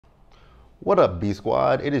What up, B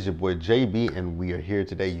Squad? It is your boy JB, and we are here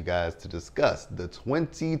today, you guys, to discuss the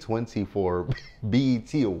 2024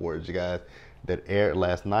 BET Awards, you guys, that aired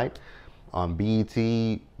last night on BET,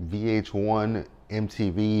 VH1,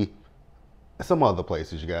 MTV, some other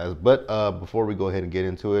places, you guys. But before we go ahead and get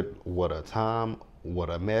into it, what a time, what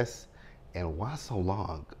a mess, and why so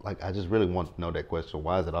long? Like, I just really want to know that question.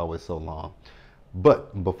 Why is it always so long?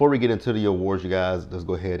 But before we get into the awards, you guys, let's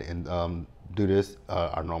go ahead and do this,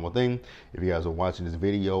 our normal thing. If you guys are watching this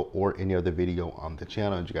video or any other video on the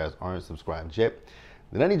channel and you guys aren't subscribed yet,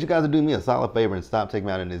 then I need you guys to do me a solid favor and stop taking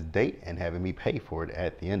me out on this date and having me pay for it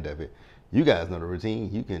at the end of it. You guys know the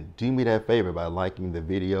routine. You can do me that favor by liking the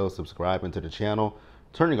video, subscribing to the channel,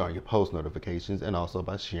 turning on your post notifications, and also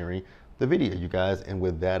by sharing the video, you guys. And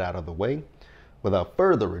with that out of the way, without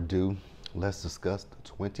further ado, let's discuss the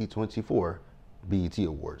 2024 BET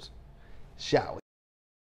Awards, shall we?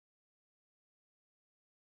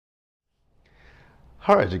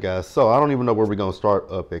 All right, you guys, so I don't even know where we're going to start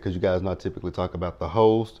up at, because you guys not typically talk about the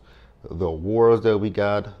host, the awards that we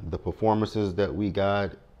got, the performances that we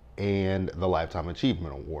got, and the Lifetime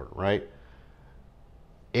Achievement Award, right?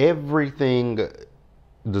 Everything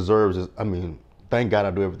deserves, I mean, thank God I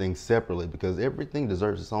do everything separately, because everything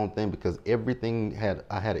deserves its own thing, because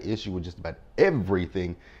I had an issue with just about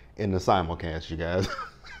everything in the simulcast, you guys.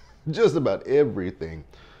 Just about everything.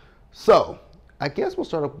 So, I guess we'll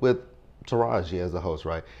start up with Taraji as the host,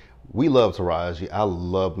 right? We love Taraji. I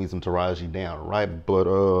love me some Taraji down, right? But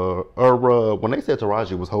when they said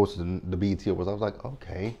Taraji was hosting the BET Awards, I was like,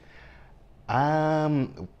 okay.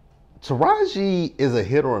 Taraji is a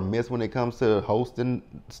hit or a miss when it comes to hosting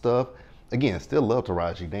stuff. Again, still love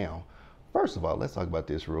Taraji down. First of all, let's talk about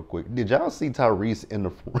this real quick. Did y'all see Tyrese in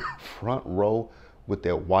the front row with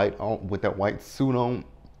that white suit on?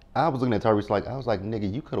 I was looking at Tyrese I was like,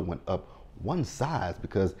 nigga, you could have went up one size,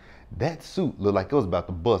 because that suit looked like it was about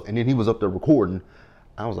to bust. And then he was up there recording.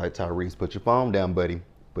 I was like, Tyrese, put your phone down, buddy.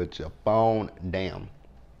 Put your phone down.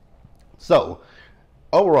 So,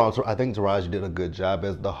 overall, I think Taraji did a good job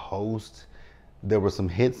as the host. There were some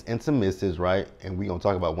hits and some misses, right? And we're going to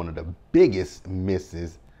talk about one of the biggest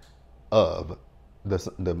misses of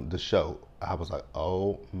the show. I was like,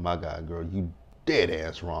 oh my God, girl, you dead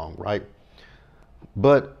ass wrong, right?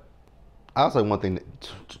 But I'll say one thing,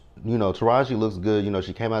 Taraji looks good.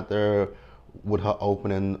 She came out there with her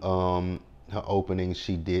opening,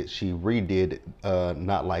 she redid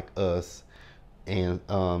Not Like Us, and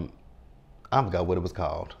I forgot what it was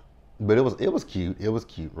called, but it was cute,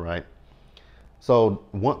 right? So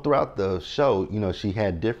throughout the show, she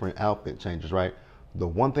had different outfit changes, right? The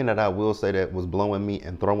one thing that I will say that was blowing me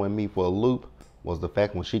and throwing me for a loop was the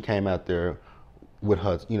fact when she came out there with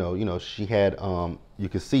her, she had, you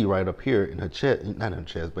could see right up here in her chest, not in her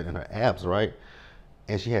chest, but in her abs, right?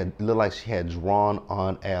 And it looked like she had drawn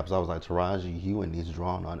on abs. I was like, Taraji, you and these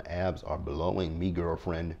drawn on abs are blowing me,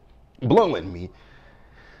 girlfriend. Blowing me.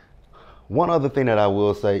 One other thing that I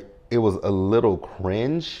will say, it was a little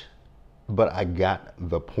cringe, but I got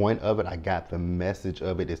the point of it. I got the message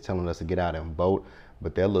of it. It's telling us to get out and vote.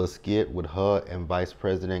 But that little skit with her and Vice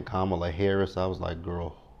President Kamala Harris, I was like,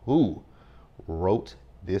 girl, who wrote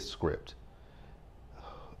this script?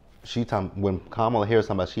 When Kamala Harris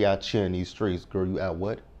talking about she out cheering these streets, girl, you out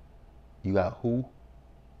what? You out who?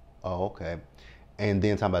 Oh, okay. And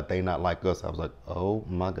then talking about they not like us, I was like, oh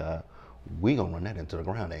my God, we gonna run that into the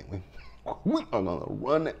ground, ain't we? We are gonna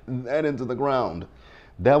run that into the ground.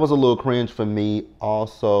 That was a little cringe for me.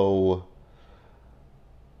 Also,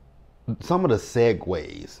 some of the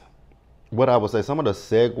segues. What I would say, some of the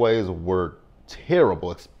segues were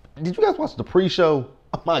terrible. Did you guys watch the pre-show?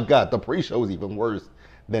 Oh my God, the pre-show was even worse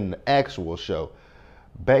than the actual show.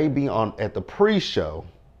 Baby, at the pre-show,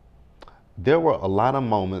 there were a lot of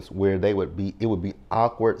moments where it would be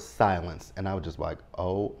awkward silence, and I was just like,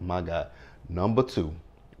 oh my God. Number two,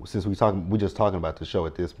 since we're just talking about the show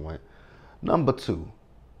at this point. Number two,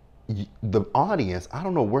 the audience, I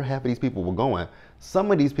don't know where half of these people were going.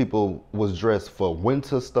 Some of these people was dressed for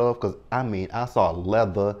winter stuff, because I saw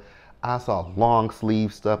leather, I saw long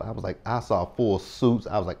sleeve stuff. I was like, I saw full suits.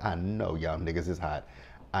 I was like, I know y'all niggas is hot.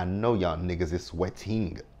 I know y'all niggas is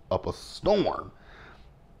sweating up a storm.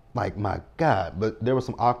 Like, my God. But there were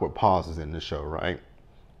some awkward pauses in the show, right?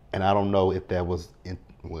 And I don't know if that was, it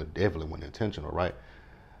definitely wasn't intentional, right?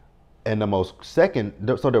 And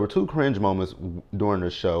so there were two cringe moments during the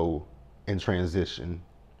show in transition.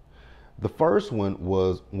 The first one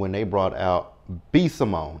was when they brought out B.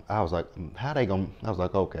 Simone. I was like, I was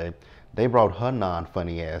like, okay. They brought her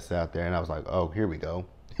non-funny ass out there, and I was like, oh, here we go.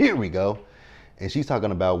 And she's talking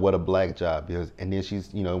about what a black job is, and then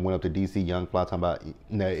she's went up to DC Young Fly talking about.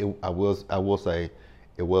 I will say,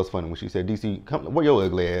 it was funny when she said DC, come where your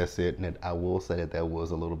ugly ass at, and I will say that was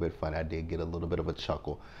a little bit funny. I did get a little bit of a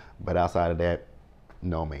chuckle, but outside of that,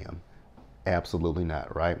 no ma'am, absolutely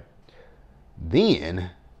not. Right? Then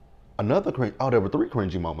another cringe. Oh, there were three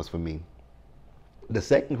cringy moments for me. The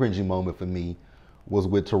second cringy moment for me was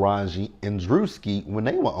with Taraji and Drewski when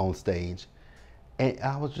they were on stage, and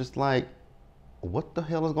I was just like, what the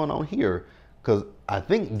hell is going on here? Because I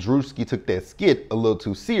think Drewski took that skit a little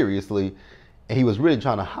too seriously, and he was really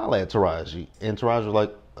trying to holler at Taraji. And Taraji was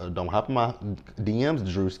like, don't hop in my DMs,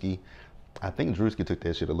 Drewski. I think Drewski took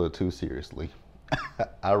that shit a little too seriously.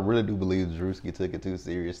 I really do believe Drewski took it too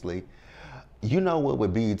seriously. You know what,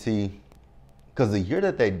 with BET, because the year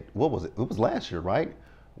that what was it? It was last year, right?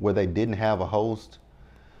 Where they didn't have a host.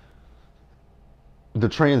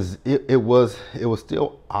 It was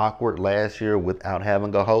still awkward last year without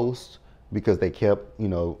having a host, because they kept,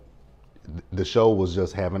 the show was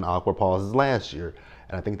just having awkward pauses last year.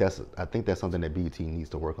 And I think that's something that BET needs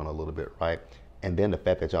to work on a little bit, right? And then the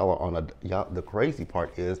fact that y'all are on the crazy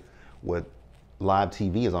part is what live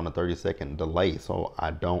TV is on a 30-second delay. So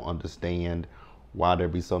I don't understand why there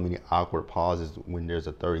be so many awkward pauses when there's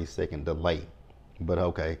a 30-second delay. But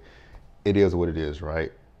okay, it is what it is,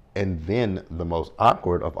 right? And then the most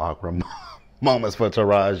awkward of awkward moments for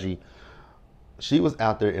Taraji, she was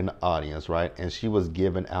out there in the audience, right? And she was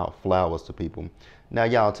giving out flowers to people. Now,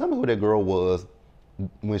 y'all, tell me who that girl was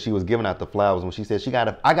when she was giving out the flowers, when she said,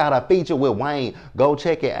 I got a feature with Wayne, go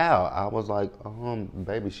check it out. I was like,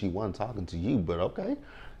 baby, she wasn't talking to you, but okay.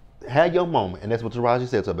 Have your moment. And that's what Taraji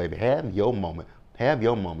said to her, baby. Have your moment. Have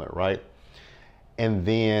your moment, right? And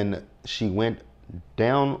then she went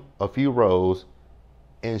down a few rows,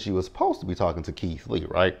 and she was supposed to be talking to Keith Lee,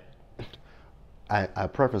 right? I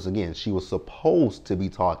preface again, she was supposed to be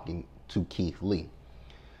talking to Keith Lee.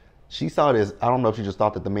 She saw this, I don't know if she just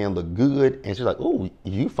thought that the man looked good, and she's like, oh,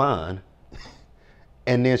 you fine.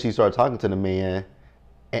 And then she started talking to the man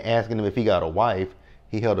and asking him if he got a wife.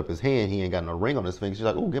 He held up his hand, he ain't got no ring on his finger. She's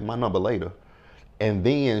like, oh, get my number later. And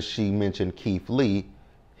then she mentioned Keith Lee.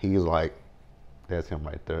 He was like, that's him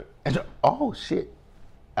right there. And she, oh shit.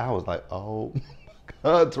 I was like, oh my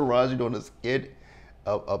God, Taraji doing a skit.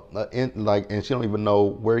 And she don't even know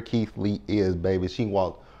where Keith Lee is, baby. She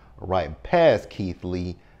walked right past Keith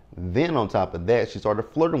Lee. Then on top of that, she started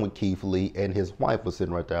flirting with Keith Lee, and his wife was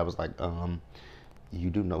sitting right there. I was like, you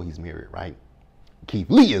do know he's married, right? Keith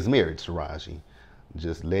Lee is married, Taraji.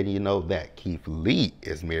 Just letting you know that Keith Lee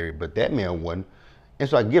is married, but that man wasn't. And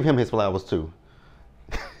so I give him his flowers too.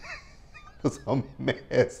 So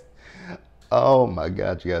mess. Oh my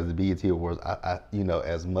God, you guys, the BET Awards.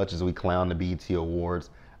 As much as we clown the BET Awards,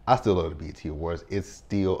 I still love the BET Awards. It's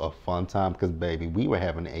still a fun time because, baby, we were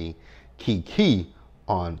having a kiki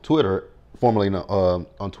on Twitter,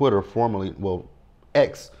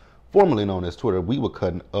 X, formerly known as Twitter. We were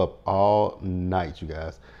cutting up all night, you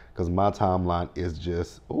guys, because my timeline is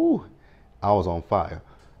just, ooh, I was on fire.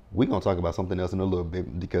 We're going to talk about something else in a little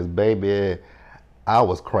bit because, baby, I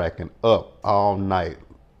was cracking up all night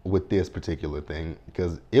with this particular thing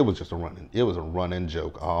because it was just a running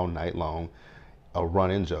joke all night long, a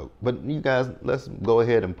running joke. But you guys, let's go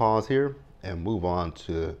ahead and pause here and move on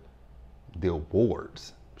to the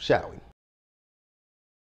awards, shall we?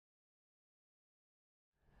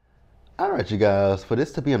 All right, you guys, for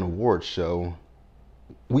this to be an award show,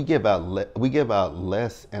 we give out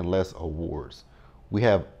less and less awards.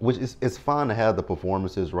 Which is, it's fine to have the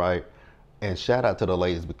performances, right? And shout out to the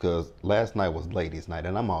ladies because last night was ladies' night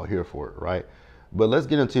and I'm all here for it, right? But let's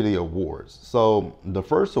get into the awards. So the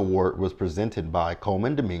first award was presented by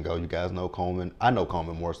Coleman Domingo. You guys know Coleman. I know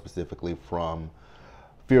Coleman more specifically from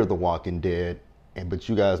Fear the Walking Dead, but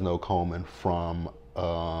you guys know Coleman from,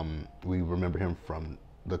 we remember him from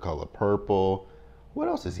The Color Purple. What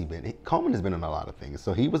else has he been? Coleman has been in a lot of things.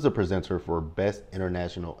 So he was the presenter for Best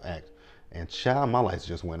International Act. And child, my lights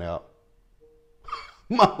just went out.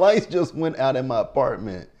 My lights just went out in my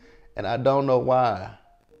apartment, and I don't know why.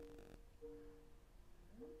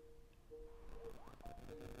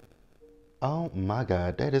 Oh my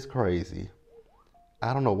God, that is crazy.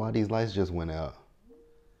 I don't know why these lights just went out.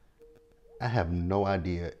 I have no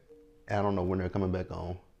idea. I don't know when they're coming back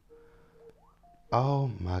on.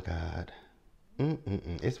 Oh my God.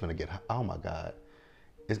 It's gonna get hot. Oh my God.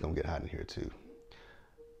 It's gonna get hot in here too.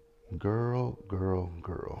 Girl.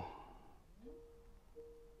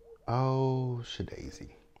 Oh,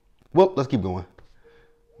 Shadaisy. Well, let's keep going.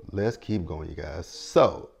 Let's keep going, you guys.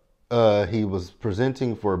 So, he was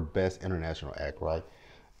presenting for Best International Act, right?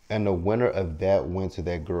 And the winner of that went to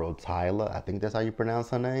that girl Tyler. I think that's how you pronounce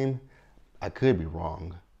her name. I could be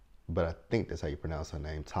wrong, but I think that's how you pronounce her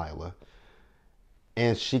name, Tyler.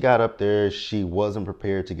 And she got up there. She wasn't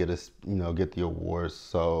prepared to get the award,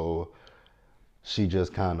 so she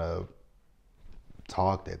just kind of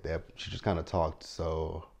talked at that. She just kind of talked.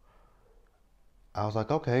 So I was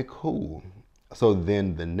like, okay, cool. So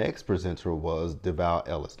then the next presenter was DeVal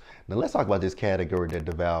Ellis. Now let's talk about this category that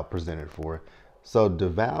DeVal presented for. So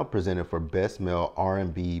DeVal presented for Best Male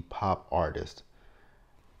R&B Pop Artist.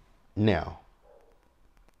 Now,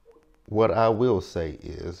 what I will say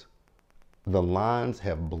is the lines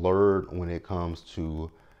have blurred when it comes to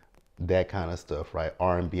that kind of stuff, right?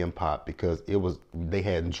 R&B and pop, because they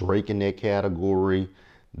had Drake in that category.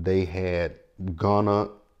 They had Gunna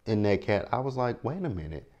in that cat. I was like, wait a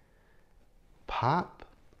minute. Pop,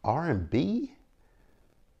 R&B?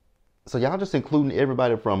 So y'all just including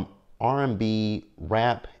everybody from R&B,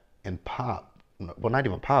 rap, and pop. Well, not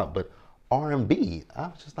even pop, but R&B. I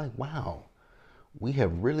was just like, wow. We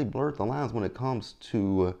have really blurred the lines when it comes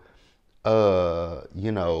to,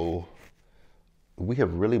 we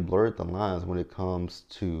have really blurred the lines when it comes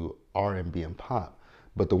to R&B and pop.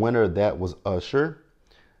 But the winner of that was Usher.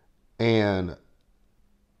 And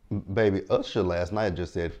baby, Usher last night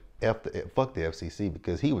just said, fuck the FCC,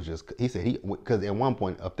 because because at one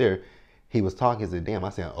point up there, he was talking, he said, damn, I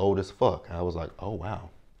sound old as fuck. I was like, oh wow.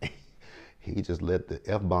 He just let the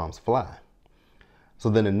F-bombs fly. So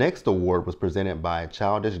then the next award was presented by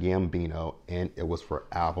Childish Gambino, and it was for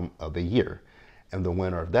Album of the Year. And the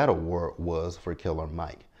winner of that award was for Killer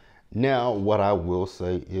Mike. Now, what I will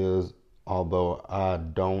say is, although I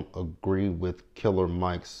don't agree with Killer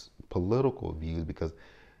Mike's political views, because,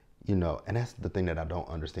 and that's the thing that I don't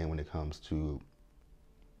understand when it comes to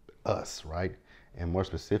us, right? And more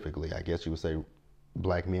specifically, I guess you would say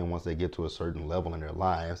black men, once they get to a certain level in their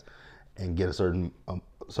lives and get a certain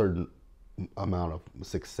amount of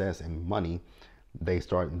success and money, they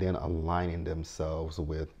start then aligning themselves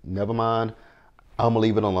with, never mind, I'm gonna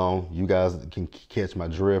leave it alone. You guys can catch my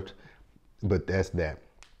drift, but that's that.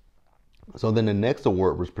 So then the next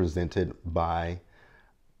award was presented by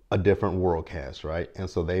a different worldcast, right? And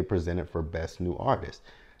so they presented for Best New Artist.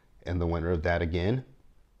 And the winner of that again,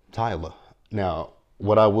 Tyler. Now,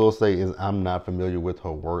 what I will say is I'm not familiar with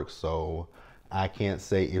her work, so I can't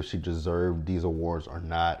say if she deserved these awards or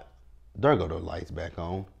not. There go the lights back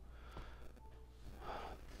on.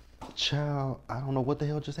 Child, I don't know what the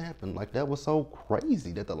hell just happened. Like, that was so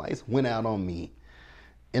crazy that the lights went out on me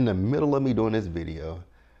in the middle of me doing this video.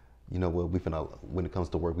 You know what, when it comes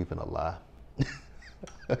to work, we finna lie.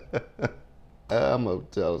 I'm gonna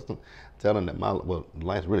tell them that the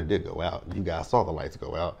lights really did go out. You guys saw the lights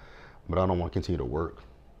go out, but I don't want to continue to work.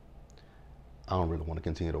 I don't really want to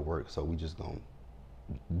continue to work, so we just gonna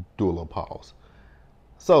do a little pause.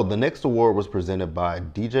 So the next award was presented by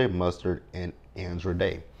DJ Mustard and Andra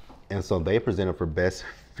Day. And so they presented for Best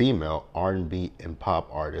Female R&B and Pop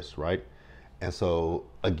Artist, right? And so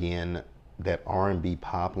again, that R&B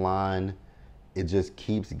pop line, it just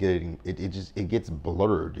keeps getting, it gets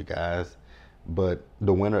blurred, you guys. But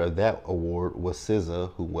the winner of that award was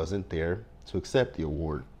SZA, who wasn't there to accept the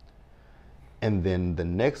award. And then the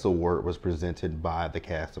next award was presented by the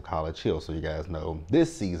cast of College Hill. So you guys know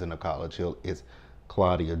this season of College Hill is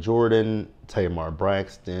Claudia Jordan, Tamar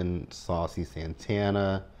Braxton, Saucy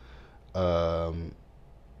Santana,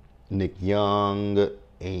 Nick Young,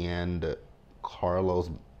 and Carlos.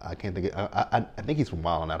 I can't think of, I think he's from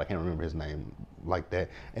Wild 'N Out. I can't remember his name like that.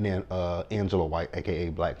 And then Angela White, aka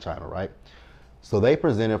Black China, right? So they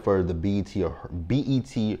presented for the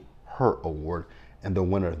BET Her Award, and the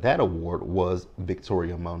winner of that award was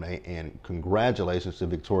Victoria Monet. And congratulations to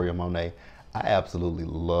Victoria Monet. I absolutely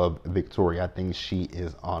love Victoria. I think she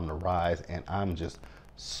is on the rise, and I'm just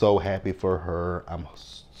so happy for her. I'm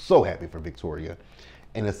so happy for Victoria.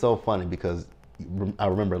 And it's so funny because I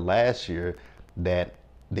remember last year that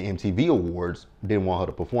the MTV Awards didn't want her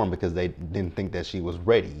to perform because they didn't think that she was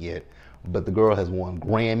ready yet. But the girl has won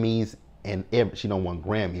Grammys, and she done won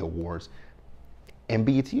Grammy Awards and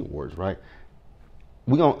BET Awards, right?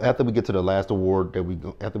 After we get to the last award,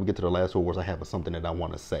 I have something that I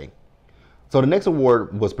want to say. So the next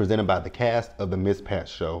award was presented by the cast of the Miss Pat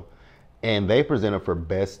show, and they presented for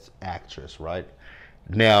Best Actress, right?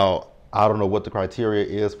 Now, I don't know what the criteria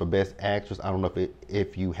is for Best Actress. I don't know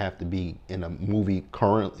if you have to be in a movie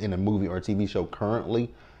or a TV show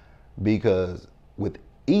currently, because with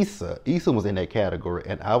Issa was in that category,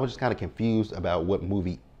 and I was just kind of confused about what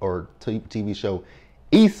movie or TV show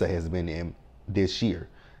Issa has been in this year.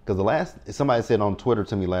 Because somebody said on Twitter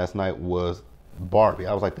to me last night was Barbie.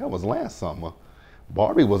 I was like, that was last summer.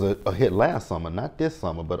 Barbie was a hit last summer, not this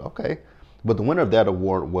summer, but okay. But the winner of that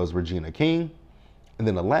award was Regina King. And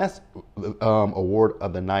then the last award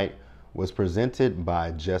of the night was presented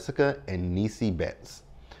by Jessica and Niecy Betts.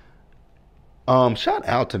 Shout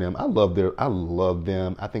out to them. I love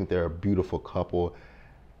them. I think they're a beautiful couple.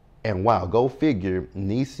 And wow, go figure.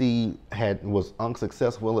 Niecy was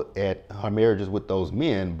unsuccessful at her marriages with those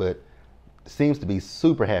men, but seems to be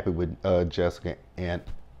super happy with Jessica, and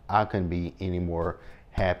I couldn't be any more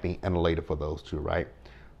happy and elated for those two, right?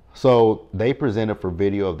 So they presented for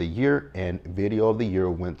Video of the Year, and Video of the Year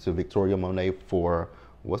went to Victoria Monet for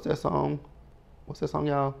what's that song? What's that song,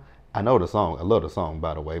 y'all? I know the song. I love the song,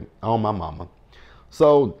 by the way. On My Mama.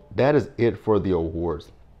 So that is it for the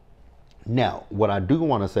awards. Now, what I do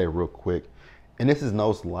want to say real quick, and this is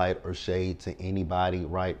no slight or shade to anybody,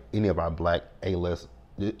 right? Any of our black A-list.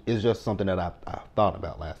 It's just something that I thought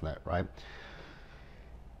about last night, right?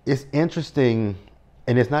 It's interesting,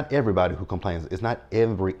 and it's not everybody who complains. It's not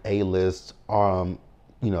every A-list,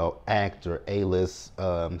 actor, A-list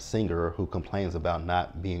singer who complains about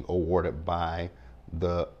not being awarded by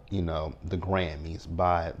the Grammys,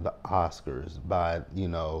 by the Oscars, by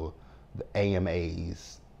the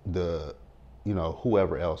AMAs,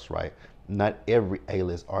 whoever else, right? Not every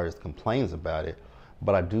A-list artist complains about it,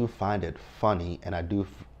 but I do find it funny, and I do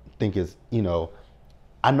think it's,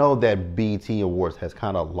 I know that BET Awards has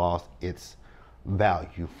kind of lost its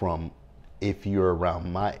value from if you're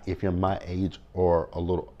my age or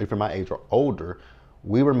older.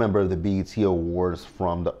 We remember the BET Awards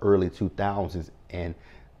from the early 2000s, and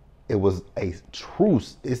it was a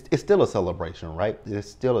truce. It's still a celebration, right? It's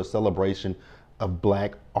still a celebration of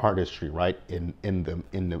black artistry, right? In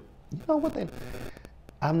the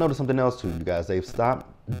I've noticed something else too, you guys. They've stopped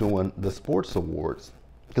doing the sports awards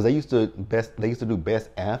because they used to do best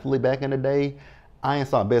athlete back in the day. I ain't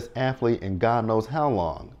saw best athlete in God knows how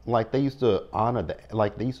long. Like they used to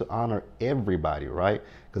honor everybody, right?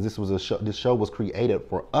 Because this was a show. This show was created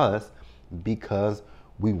for us because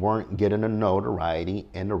we weren't getting the notoriety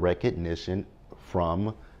and the recognition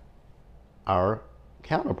from our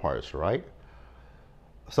counterparts, right?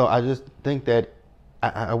 So I just think that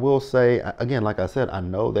I will say, again, like I said, I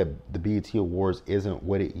know that the BET Awards isn't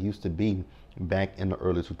what it used to be back in the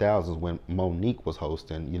early 2000s when Monique was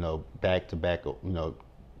hosting, back to back,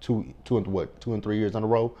 two and 3 years in a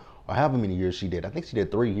row, or however many years she did. I think she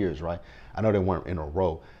did 3 years, right? I know they weren't in a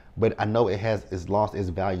row, but I know it's lost its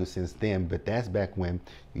value since then. But that's back when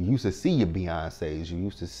you used to see your Beyonces, you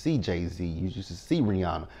used to see Jay-Z, you used to see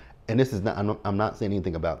Rihanna. And this is not, I'm not saying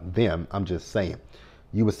anything about them. I'm just saying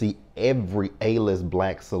you would see every A-list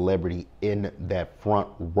black celebrity in that front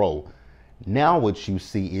row. Now what you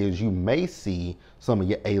see is you may see some of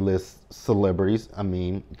your A-list celebrities. I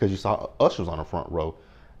mean, because you saw Usher's on the front row.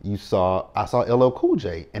 I saw LL Cool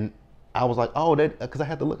J, and I was like, oh, that, because I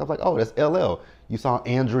had to look. I was like, oh, that's LL. You saw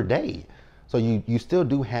Andrew Day. So you still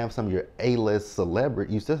do have some of your A-list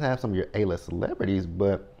celebrities. You still have some of your A-list celebrities,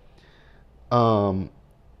 but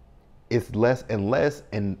it's less and less,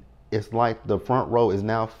 and it's like the front row is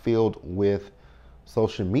now filled with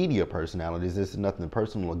social media personalities. This is nothing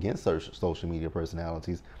personal against social media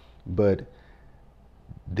personalities, but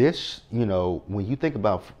this, when you think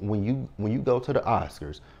about when you go to the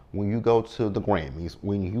Oscars, when you go to the Grammys,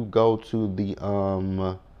 when you go to the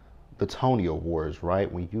Tony Awards, right?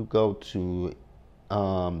 When you go to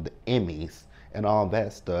the Emmys and all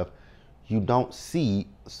that stuff, you don't see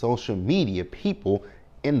social media people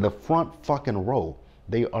in the front fucking row.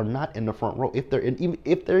 They are not in the front row. If they're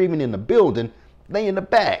even in the building, they in the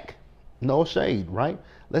back. No shade, right?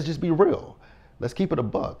 Let's just be real. Let's keep it a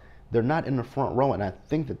buck. They're not in the front row, and I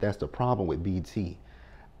think that that's the problem with BT.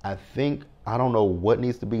 I don't know what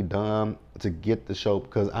needs to be done to get the show,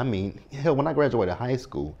 because I mean, hell, when I graduated high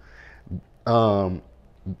school, Beyonce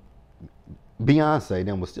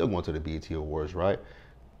then was still going to the BT Awards, right?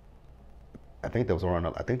 I think that was around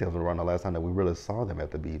the last time that we really saw them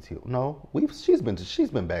at the BT. No, she's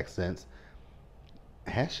been back since.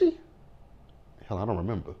 Has she? Hell, I don't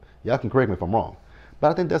remember. Y'all can correct me if I'm wrong.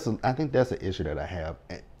 But I think that's an issue that I have,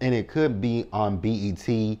 and it could be on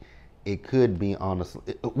BET. It could be on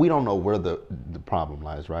we don't know where the problem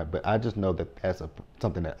lies, right? But I just know that that's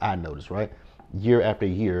something that I noticed, right? Year after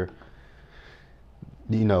year,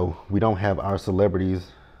 we don't have our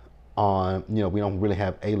celebrities on. We don't really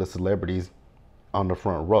have A-list celebrities on the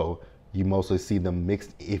front row. You mostly see them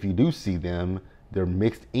mixed. If you do see them, they're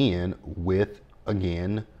mixed in with,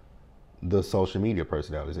 again, the social media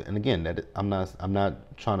personalities. And again, that I'm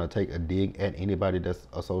not trying to take a dig at anybody that's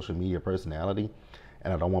a social media personality,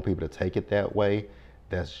 and I don't want people to take it that way.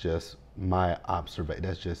 That's just my observation.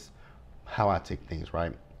 That's just how I take things,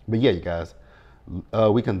 right? But yeah, you guys,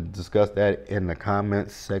 we can discuss that in the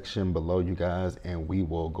comments section below, you guys, and we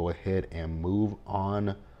will go ahead and move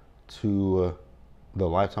on to the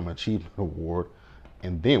Lifetime Achievement Award,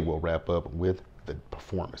 and then we'll wrap up with the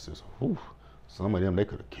performances. Whew, some of them they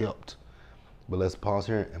could have kept. But let's pause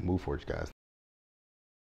here and move forward, you guys.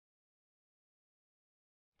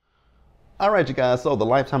 All right, you guys, so the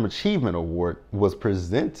Lifetime Achievement Award was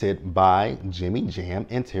presented by Jimmy Jam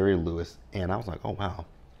and Terry Lewis. And I was like, oh, wow.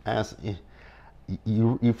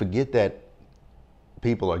 You forget that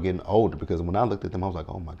people are getting older, because when I looked at them, I was like,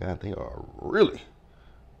 oh, my God, they are really.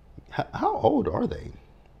 How old are they?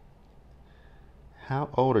 How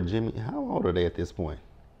old are they at this point?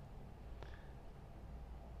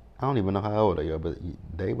 I don't even know how old they are, but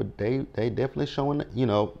they definitely showing, you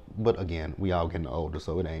know. But again, we all getting older,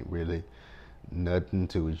 so it ain't really nothing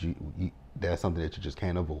to it. That's something that you just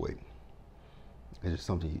can't avoid. It's just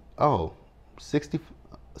something.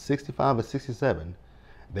 65 and 67.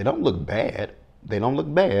 They don't look bad. They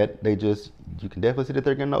just, you can definitely see that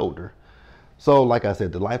they're getting older. So, like I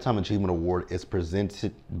said, the Lifetime Achievement Award is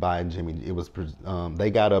presented by Jimmy.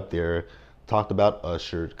 They got up there, talked about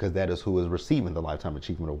Usher, because that is who is receiving the Lifetime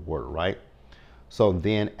Achievement Award, right? So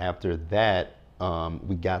then after that,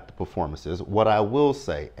 we got the performances. What I will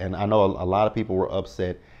say, and I know a lot of people were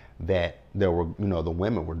upset that there were, the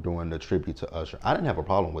women were doing the tribute to Usher. I didn't have a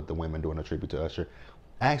problem with the women doing a tribute to Usher.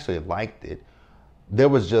 I actually liked it. There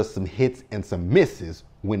was just some hits and some misses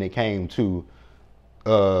when it came to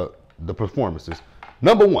the performances.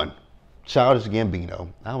 Number one, Childish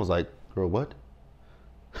Gambino. I was like, girl, what?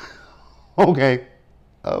 Okay.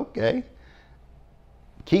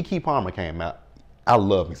 Keke Palmer came out. I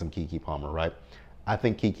love me some Keke Palmer, right? I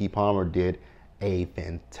think Keke Palmer did a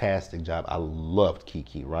fantastic job. I loved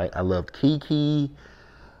Keke, right? I loved Keke.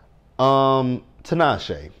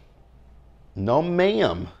 Tinashe. No,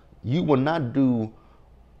 ma'am. You will not do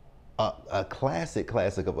a classic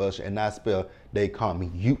of Usher and not spell They Call Me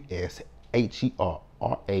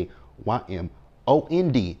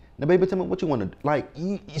USHERRAYMOND. Now, baby, tell me what you want to do. Like,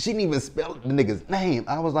 she didn't even spell the nigga's name.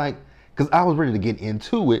 I was like, because I was ready to get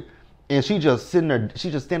into it, and she just sitting there, she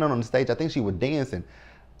just standing on the stage. I think she was dancing.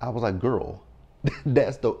 I was like, girl,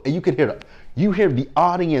 that's the, and you could hear the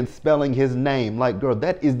audience spelling his name. Like, girl,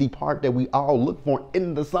 that is the part that we all look for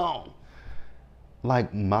in the song.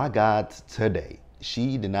 Like, my God, today,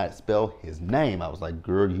 she did not spell his name. I was like,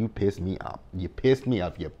 girl, you pissed me off. You pissed me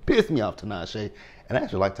off, Tinashe. And I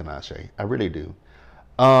actually like Tinashe. I really do.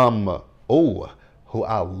 Who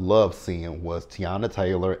I love seeing was Tiana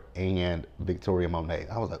Taylor and Victoria Monet.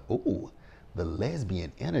 I was like, ooh, the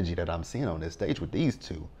lesbian energy that I'm seeing on this stage with these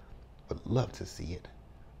two. Would love to see it.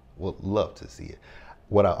 Would love to see it.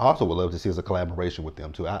 What I also would love to see is a collaboration with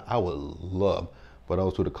them too. I would love for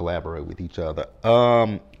those two to collaborate with each other.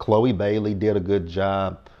 Chloe Bailey did a good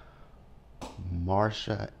job.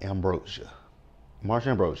 Marsha Ambrosius.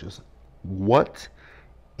 What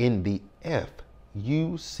in the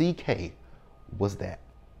F-U-C-K was that?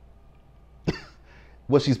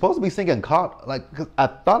 Was she supposed to be singing Caught? Like, cause I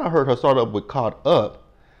thought I heard her start up with Caught Up,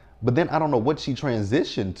 but then I don't know what she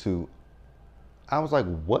transitioned to. I was like,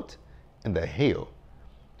 what in the hell?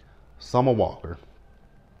 Summer Walker.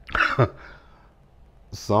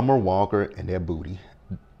 Summer Walker and that booty.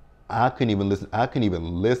 I couldn't even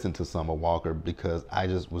listen to Summer Walker because I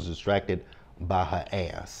just was distracted by her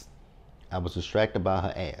ass. And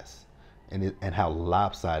how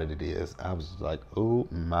lopsided it is. I was like, oh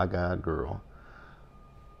my God, girl.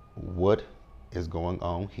 What is going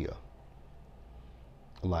on here?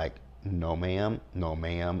 Like, no ma'am, no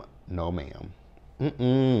ma'am, no ma'am.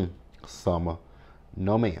 Summer,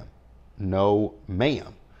 no ma'am, no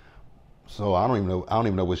ma'am. So I don't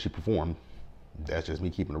even know what she performed. That's just me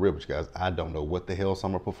keeping it real with you guys. I don't know what the hell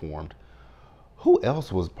Summer performed. Who else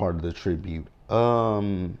was part of the tribute?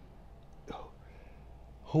 Who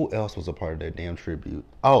else was a part of that damn tribute?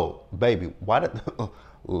 Oh, baby, why did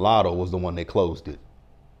Lotto was the one that closed it?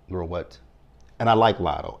 Girl, what? And I like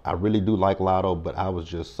Lotto. I really do like Lotto, but I was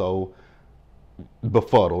just so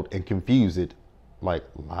befuddled and confused. Like,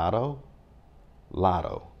 Lotto?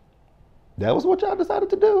 That was what y'all decided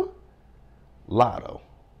to do? Lotto.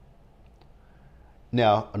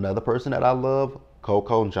 Now, another person that I love,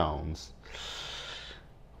 Coco Jones.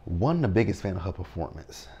 Wasn't the biggest fan of her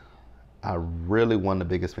performance. I really wasn't the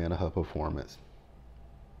biggest fan of her performance.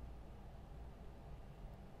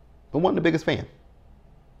 But wasn't the biggest fan.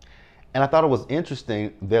 And I thought it was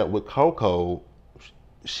interesting that with Coco,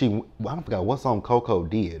 I don't forget what song Coco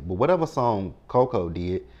did, but whatever song Coco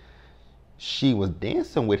did, she was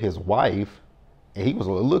dancing with his wife, and he was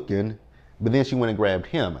looking. But then she went and grabbed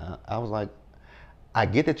him. I was like, I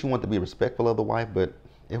get that you want to be respectful of the wife, but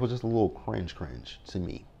it was just a little cringe to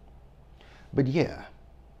me. But yeah,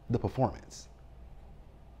 the performance.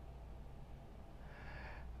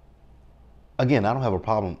 Again, I don't have a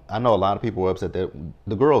problem. I know a lot of people were upset that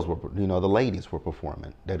the girls were, the ladies were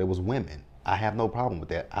performing, that it was women. I have no problem with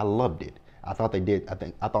that. I loved it. I thought they did.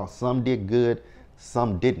 I thought some did good,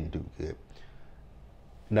 some didn't do good.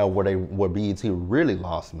 Now, where BET really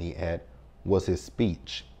lost me at was his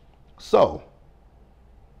speech. So,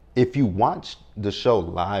 if you watched the show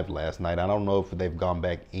live last night, I don't know if they've gone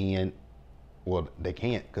back in. Well, they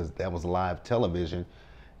can't because that was live television,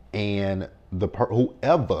 and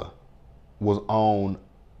whoever was on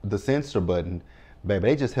the censor button, baby,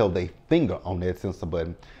 they just held their finger on that censor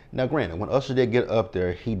button. Now, granted, when Usher did get up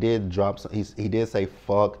there, he did drop some, he did say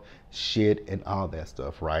fuck, shit, and all that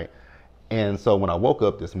stuff, right? And so when I woke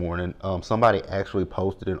up this morning, somebody actually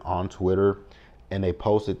posted it on Twitter, and they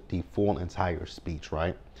posted the full entire speech,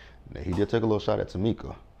 right? Now, he did take a little shot at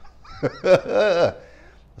Tamika.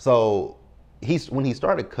 So when he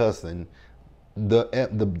started cussing, the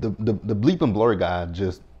bleep and blur guy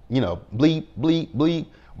just, bleep, bleep, bleep,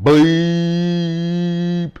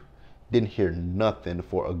 bleep. Didn't hear nothing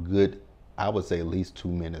for a good, I would say at least 2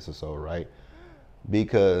 minutes or so, right?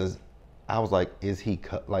 Because I was like, did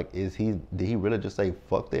he really just say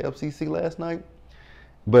fuck the FCC last night?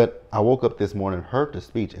 But I woke up this morning, heard the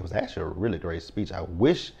speech. It was actually a really great speech. I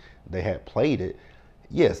wish they had played it.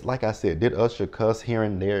 Yes, like I said, did Usher cuss here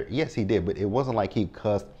and there? Yes, he did, but it wasn't like he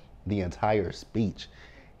cussed the entire speech.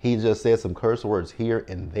 He just said some curse words here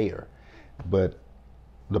and there. But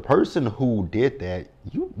the person who did that,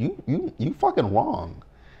 you fucking wrong.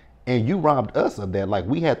 And you robbed us of that. Like,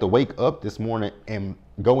 we had to wake up this morning and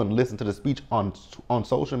go and listen to the speech on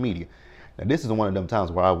social media. Now, this is one of them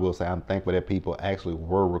times where I will say I'm thankful that people actually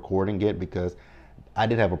were recording it, because I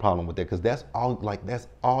did have a problem with that, because that's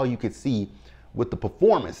all you could see with the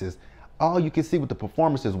performances. All you could see with the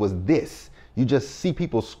performances was this. You just see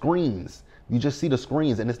people's screens. You just see the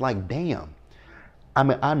screens, and it's like, damn. I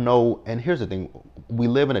mean, I know, and here's the thing. We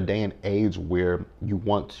live in a day and age where you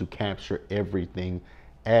want to capture everything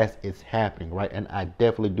as it's happening, right? And I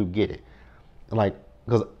definitely do get it. Like,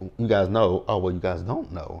 because you guys know, you guys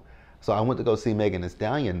don't know. So I went to go see Megan Thee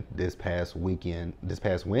Stallion this past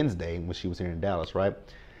Wednesday when she was here in Dallas, right?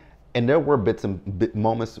 And there were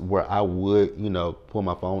moments where I would, pull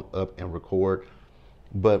my phone up and record,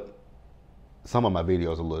 but some of my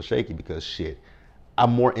videos are a little shaky because shit,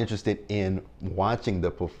 I'm more interested in watching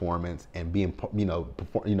the performance and being,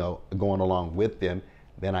 going along with them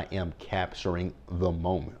than I am capturing the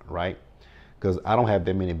moment, right? Because I don't have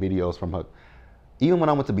that many videos from her. Even when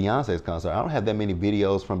I went to Beyonce's concert, I don't have that many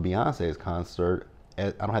videos from Beyonce's concert.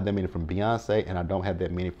 I don't have that many from Beyonce, and I don't have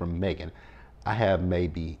that many from Megan. I have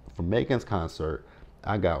maybe from Megan's concert,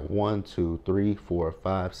 I got 1, 2, 3, 4,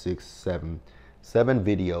 5, 6, 7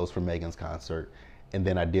 videos from Megan's concert, and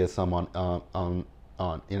then I did some on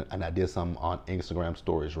Instagram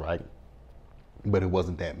stories, right? But it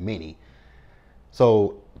wasn't that many.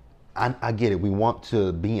 So I get it. We want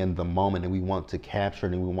to be in the moment, and we want to capture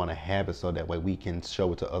it, and we want to have it so that way we can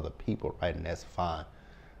show it to other people, right? And that's fine.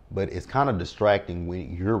 But it's kind of distracting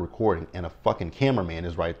when you're recording and a fucking cameraman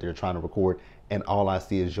is right there trying to record, and all I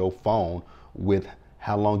see is your phone with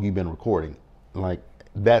how long you've been recording. Like,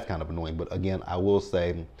 that's kind of annoying. But again, I will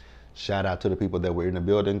say, shout out to the people that were in the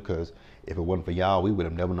building, because if it wasn't for y'all, we would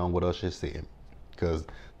have never known what Usher said. Because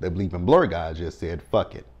the bleep and blur guy just said,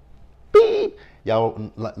 fuck it. Beep.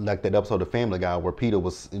 Y'all like that episode of Family Guy where Peter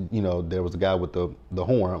was, there was a guy with the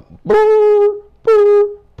horn. Brr, brr,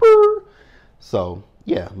 brr. So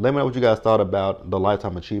yeah, let me know what you guys thought about the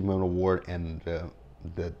Lifetime Achievement Award and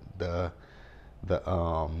the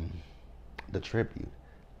tribute.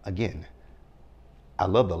 Again, I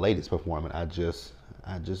love the ladies performing. I just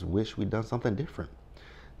wish we'd done something different.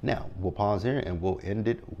 Now we'll pause here and we'll end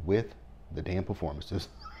it with the damn performances.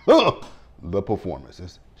 The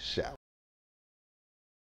performances, shall.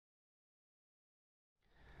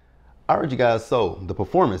 All right, you guys. So the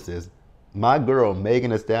performances. My girl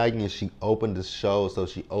Megan Thee Stallion, she opened the show, so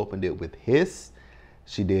she opened it with Hiss.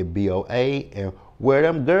 She did BOA and Where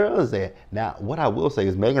Them Girls At. Now, what I will say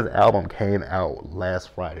is Megan's album came out last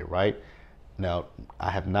Friday, right? Now,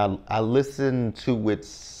 I listened to it,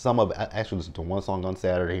 I actually listened to one song on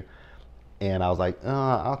Saturday, and I was like,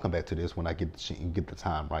 I'll come back to this when I get the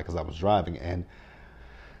time, right? Because I was driving, and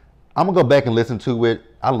I'm gonna go back and listen to it.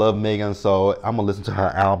 I love Megan, so I'm gonna listen to her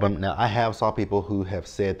album. Now, I have saw people who have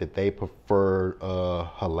said that they prefer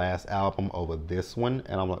her last album over this one,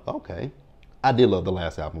 and I'm like, okay, I did love the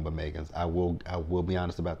last album by Megan's. I will be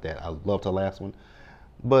honest about that. I loved her last one,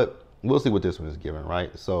 but we'll see what this one is giving,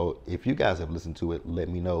 right? So if you guys have listened to it, let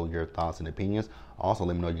me know your thoughts and opinions. Also,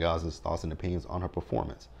 let me know you guys' thoughts and opinions on her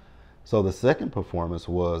performance. So the second performance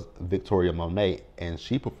was Victoria Monet, and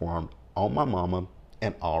she performed On My Mama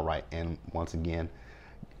and All Right. And once again,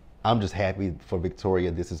 I'm just happy for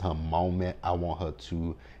Victoria. This is her moment. I want her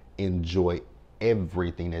to enjoy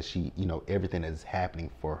everything that everything that is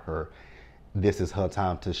happening for her. This is her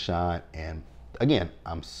time to shine. And again,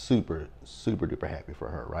 I'm super, super duper happy for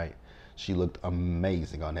her, right? She looked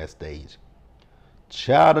amazing on that stage.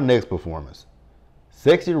 Child, the next performance,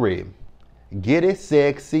 Sexy Red. Get it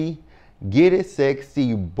sexy. Get it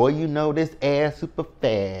sexy. Boy, you know this ass super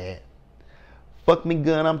fat. Fuck me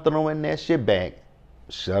good, I'm throwing that shit back.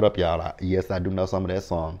 Shut up, y'all. Yes, I do know some of that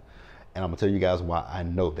song. And I'm going to tell you guys why I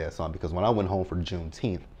know that song. Because when I went home for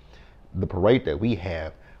Juneteenth, the parade that we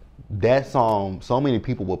have, that song, so many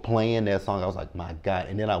people were playing that song. I was like, my God.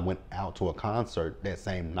 And then I went out to a concert that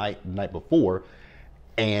same night, the night before,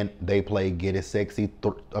 and they played Get It Sexy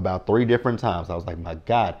about 3 different times. I was like, my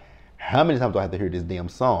God, how many times do I have to hear this damn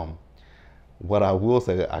song? What I will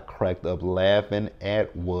say that I cracked up laughing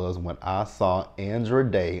at was when I saw Andra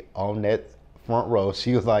Day on that front row.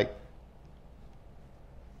 She was like,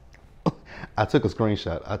 I took a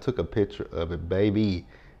screenshot. I took a picture of it, baby.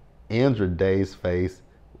 Andra Day's face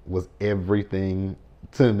was everything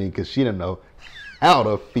to me because she didn't know how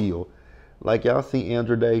to feel. Like, y'all see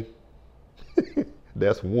Andra Day?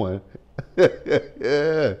 That's one.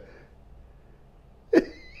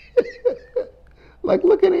 Like,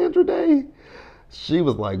 look at Andra Day. She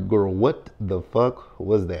was like, girl, what the fuck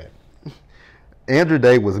was that? Andra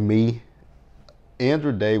Day was me.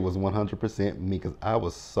 Andra Day was 100% me because I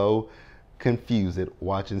was so confused at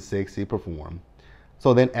watching Sexy perform.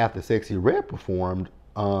 So then after Sexy Red performed,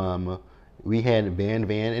 we had Van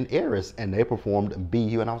Van and Eris, and they performed Be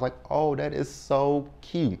You, and I was like, oh, that is so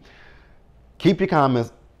cute. Keep your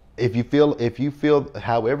comments. If you feel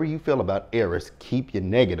however you feel about Eris, keep your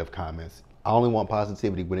negative comments. I only want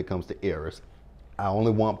positivity when it comes to Eris. I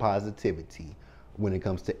only want positivity when it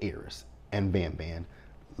comes to Eris and Van Van.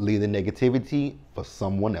 Leave the negativity for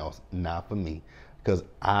someone else, not for me, because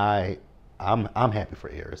I'm happy for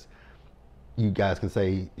Eris. You guys can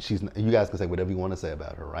say whatever you want to say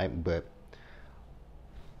about her, right? But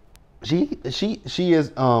she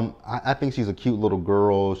is I think she's a cute little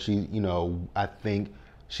girl. I think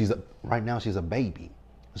right now she's a baby.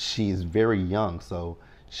 She's very young, so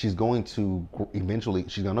she's going to eventually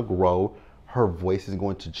grow. Her voice is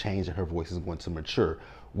going to change and her voice is going to mature.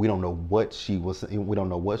 We don't know what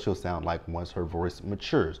she'll sound like once her voice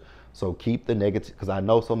matures. So keep the negative, because I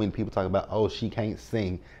know so many people talk about, oh, she can't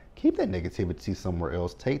sing. Keep that negativity somewhere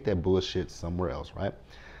else. Take that bullshit somewhere else, right?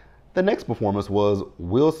 The next performance was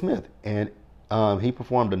Will Smith, and he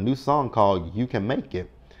performed a new song called You Can Make It.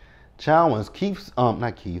 Child,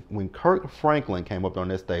 when Kirk Franklin came up on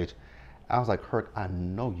that stage, I was like, Kirk, I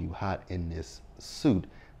know you hot in this suit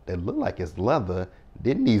that looked like it's leather,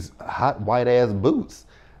 then these hot white ass boots.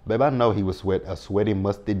 Babe, I know he was a sweaty,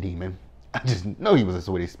 musty demon. I just know he was a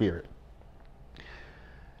sweaty spirit.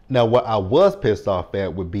 Now, what I was pissed off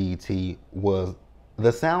at with BET was the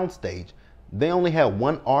soundstage. They only had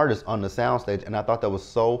one artist on the soundstage, and I thought that was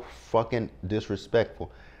so fucking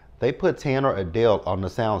disrespectful. They put Tanner Adele on the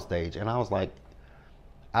soundstage, and I was like,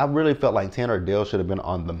 I really felt like Tanner Adele should have been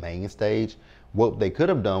on the main stage. What they could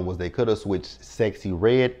have done was they could have switched Sexy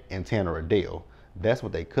Red and Tanner Adele. That's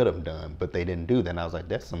what they could have done, but they didn't do that. And I was like,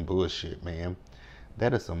 that's some bullshit, man.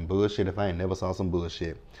 That is some bullshit if I ain't never saw some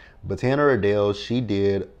bullshit. But Tanner Adele, she wasn't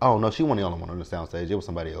the only one on the soundstage. It was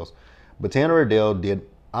somebody else. But Tanner Adele did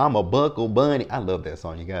I'm a Buckle Bunny. I love that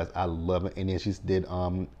song, you guys. I love it. And then she did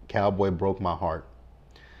Cowboy Broke My Heart.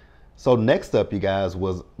 So next up, you guys,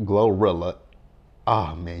 was Glorilla.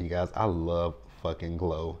 Oh, man, you guys, I love fucking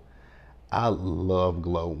Glow. I love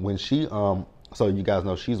Glow. When she, so you guys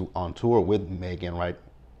know she's on tour with Megan, right?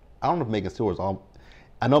 I don't know if Megan's tour is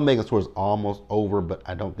I know Megan's tour is almost over, but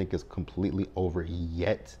I don't think it's completely over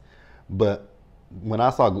yet. But when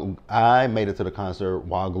I made it to the concert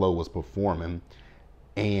while Glow was performing,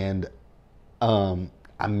 and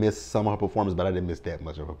I missed some of her performance, but I didn't miss that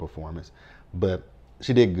much of her performance. But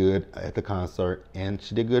she did good at the concert, and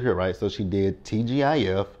she did good here, right? So she did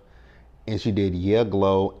TGIF, and she did Yeah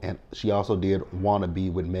Glow, and she also did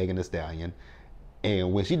Wannabe with Megan Thee Stallion.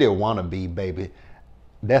 And when she did Wannabe, baby,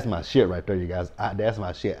 that's my shit right there, you guys. That's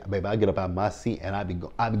my shit, baby. I get up out of my seat and I be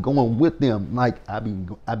going with them, like I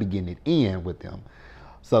be getting it in with them.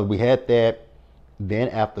 So we had that. Then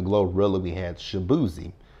after Glorilla, we had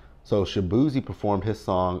Shabuzi. So Shabuzi performed his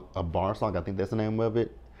song, a bar song, I think that's the name of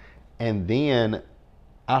it. And then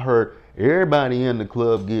I heard everybody in the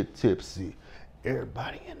club get tipsy.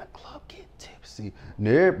 Everybody in the club get tipsy. And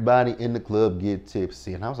everybody in the club get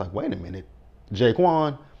tipsy. And I was like, wait a minute.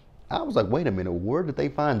 Jaquan. I was like, wait a minute. Where did they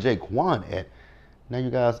find Jaquan at? Now you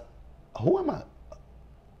guys, who am I?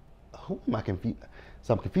 Who am I confused?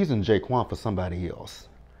 So I'm confusing Jaquan for somebody else.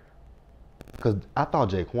 Because I thought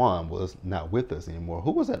Jaquan was not with us anymore.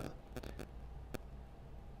 Who was that?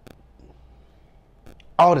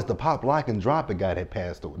 Oh, that's the Pop Lock and Drop It guy that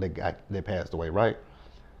passed away, right?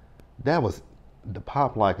 That was the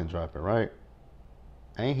Pop Lock and Drop It, right?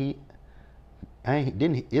 Isn't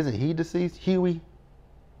he deceased? Huey?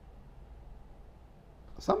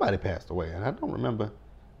 Somebody passed away, and I don't remember.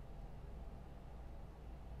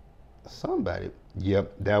 Somebody.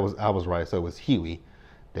 Yep, I was right. So it was Huey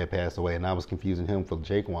that passed away, and I was confusing him for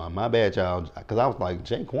Jaquan. My bad, y'all, because I was like,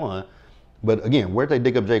 Jaquan. But again, where'd they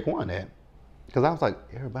dig up Jaquan at? Because I was like,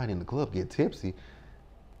 everybody in the club get tipsy.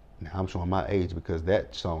 Now I'm showing my age because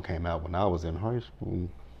that song came out when I was in high school.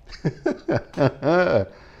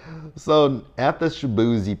 So after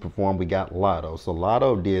Shabuzi performed, we got Lotto. So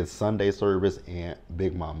Lotto did Sunday Service and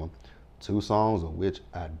Big Mama, two songs of which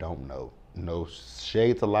I don't know. No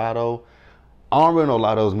shade to Lotto. I don't really know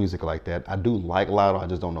Lotto's music like that. I do like Lotto, I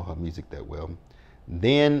just don't know her music that well.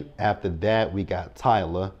 Then after that, we got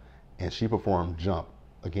Tyla, and she performed Jump.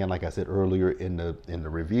 Again, like I said earlier in the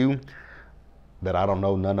review, that I don't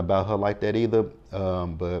know nothing about her like that either.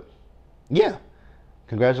 But yeah,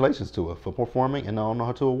 congratulations to her for performing, and I don't know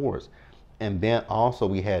her two awards. And then also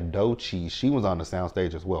we had Doechii. She was on the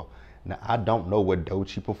soundstage as well. Now I don't know what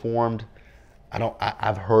Doechii performed.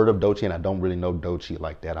 I've heard of Doechii, and I don't really know Doechii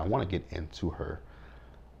like that. I want to get into her.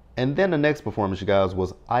 And then the next performance, you guys,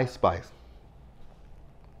 was Ice Spice.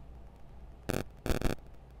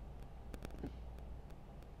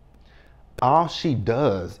 All she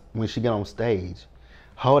does when she get on stage,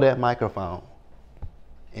 hold that microphone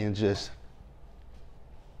and just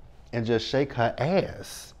shake her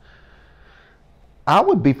ass. I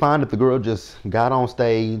would be fine if the girl just got on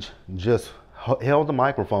stage, just held the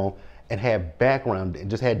microphone, and had background and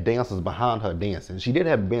just had dancers behind her dancing. She did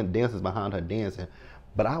have dancers behind her dancing,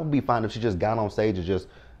 but I would be fine if she just got on stage and just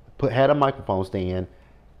had a microphone stand,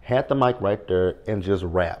 had the mic right there, and just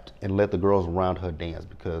rapped and let the girls around her dance,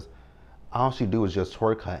 because all she do is just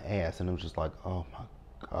twerk her ass, and it was just like, oh my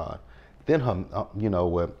God. Then her, you know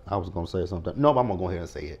what, I was gonna say something. No, but I'm gonna go ahead and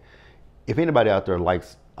say it. If anybody out there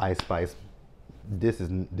likes Ice Spice, this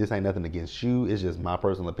ain't nothing against you. It's just my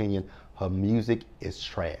personal opinion. Her music is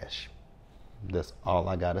trash. That's all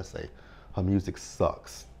I gotta say. Her music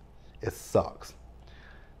sucks. It sucks.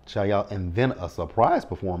 Y'all, and then a surprise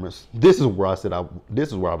performance. This is where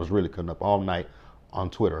I was really cutting up all night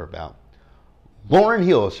on Twitter about. Lauryn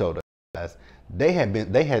Hill showed up, guys. They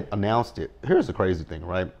had announced it. Here's the crazy thing,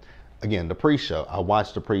 right? Again, the pre-show. I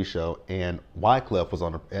watched the pre-show, and Wyclef was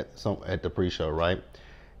at the pre-show, right?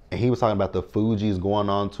 And he was talking about the Fugees going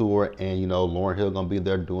on tour, and you know, Lauryn Hill gonna be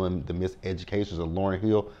there doing the Miseducations of Lauryn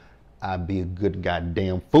Hill. I'd be a good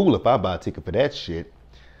goddamn fool if I buy a ticket for that shit.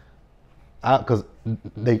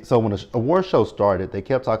 So when the award show started, they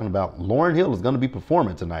kept talking about Lauryn Hill is gonna be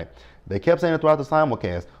performing tonight. They kept saying it throughout the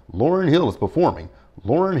simulcast. Lauryn Hill is performing.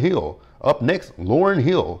 Lauryn Hill. Up next, Lauryn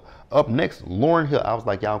Hill. Up next, Lauryn Hill. I was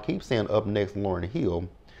like, y'all keep saying up next, Lauryn Hill,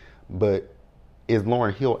 but is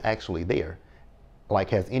Lauryn Hill actually there? Like,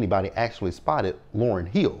 has anybody actually spotted Lauryn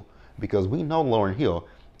Hill? Because we know Lauryn Hill,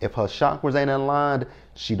 if her chakras ain't aligned,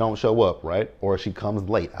 she don't show up, right? Or she comes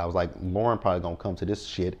late. I was like, Lauryn probably gonna come to this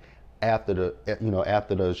shit after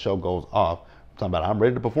the show goes off. I'm talking about, I'm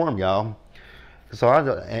ready to perform, y'all. So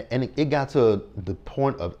it got to the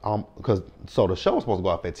point of so the show was supposed to go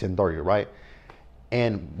off at 10:30, right?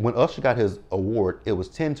 And when Usher got his award, it was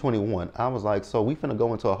 10:21. I was like, so we finna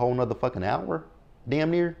go into a whole nother fucking hour,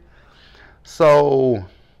 damn near. So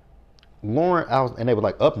and they were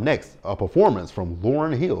like, up next, a performance from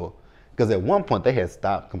Lauryn Hill, because at one point they had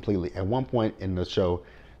stopped completely. At one point in the show,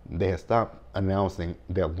 they had stopped announcing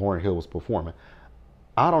that Lauryn Hill was performing.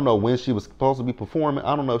 I don't know when she was supposed to be performing.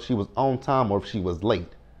 I don't know if she was on time or if she was late.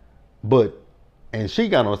 And she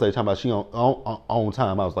got on stage talking about she on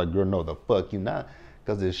time. I was like, girl, no, the fuck you not.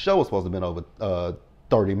 Because this show was supposed to have been over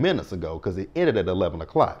 30 minutes ago, because it ended at 11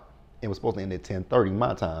 o'clock. It was supposed to end at 10:30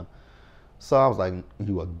 my time. So I was like,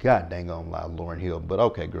 you a goddamn lie, Lauryn Hill. But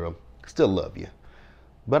okay, girl, still love you.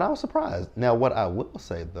 But I was surprised. Now, what I will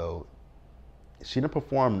say, though, she didn't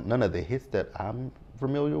perform none of the hits that I'm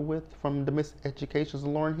familiar with from the Miseducations of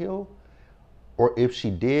Lauryn Hill. Or if she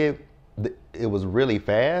did, it was really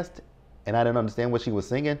fast, and I didn't understand what she was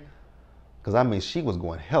singing. Because I mean, she was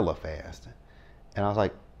going hella fast. And I was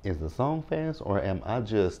like, is the song fast or am I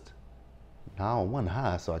just not on one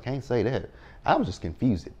high? So I can't say that. I was just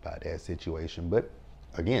confused by that situation. But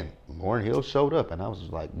again, Lauryn Hill showed up and I was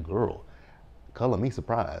just like, girl, color me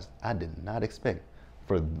surprised. I did not expect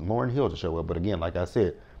for Lauryn Hill to show up. But again, like I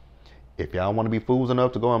said, if y'all want to be fools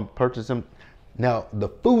enough to go and purchase them. Now, the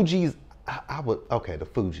Fugees, okay, the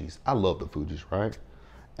Fugees. I love the Fugees, right?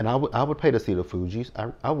 And I would pay to see the Fugees.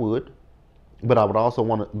 I would. But I would also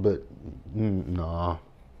want to, but nah.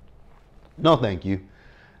 No, thank you.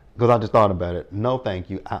 Because I just thought about it. No,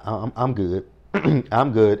 thank you. I'm good.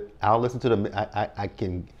 I'm good. I'll listen to them. I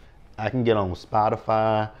can get on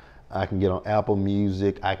Spotify. I can get on Apple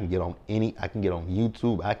Music. I can get on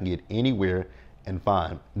YouTube. I can get anywhere and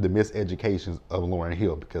find the miseducations of Lauryn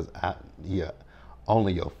Hill because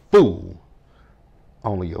only a fool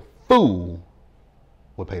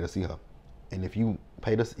would pay to see her. And if you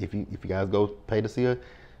pay to, if you guys go pay to see her,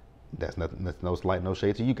 that's nothing. That's no slight, no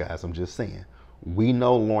shade to you guys. I'm just saying. We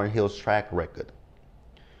know Lauryn Hill's track record.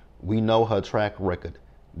 We know her track record.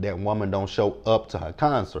 That woman don't show up to her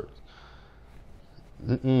concerts.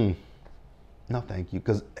 No, thank you.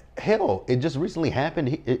 Because hell, it just recently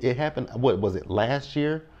happened. It happened. What was it, last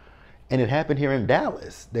year? And it happened here in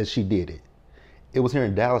Dallas that she did it. It was here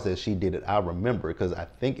in Dallas that she did it. I remember because I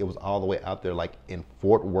think it was all the way out there, like in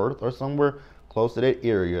Fort Worth or somewhere close to that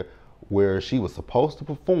area, where she was supposed to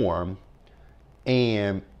perform,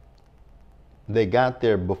 and they got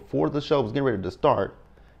there before the show was getting ready to start,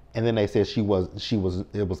 and then they said it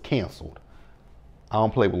was canceled. I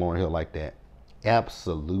don't play with Lauryn Hill like that.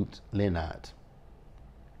 Absolutely not.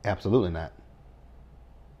 Absolutely not.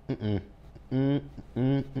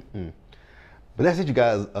 But that's it, you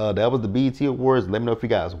guys. That was the BET Awards. Let me know if you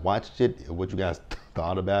guys watched it, what you guys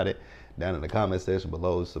thought about it down in the comment section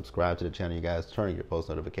below. Subscribe to the channel, you guys. Turn on your post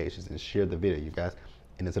notifications and share the video, you guys.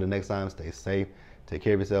 And until the next time, stay safe. Take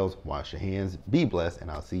care of yourselves. Wash your hands. Be blessed. And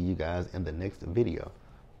I'll see you guys in the next video.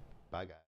 Bye, guys.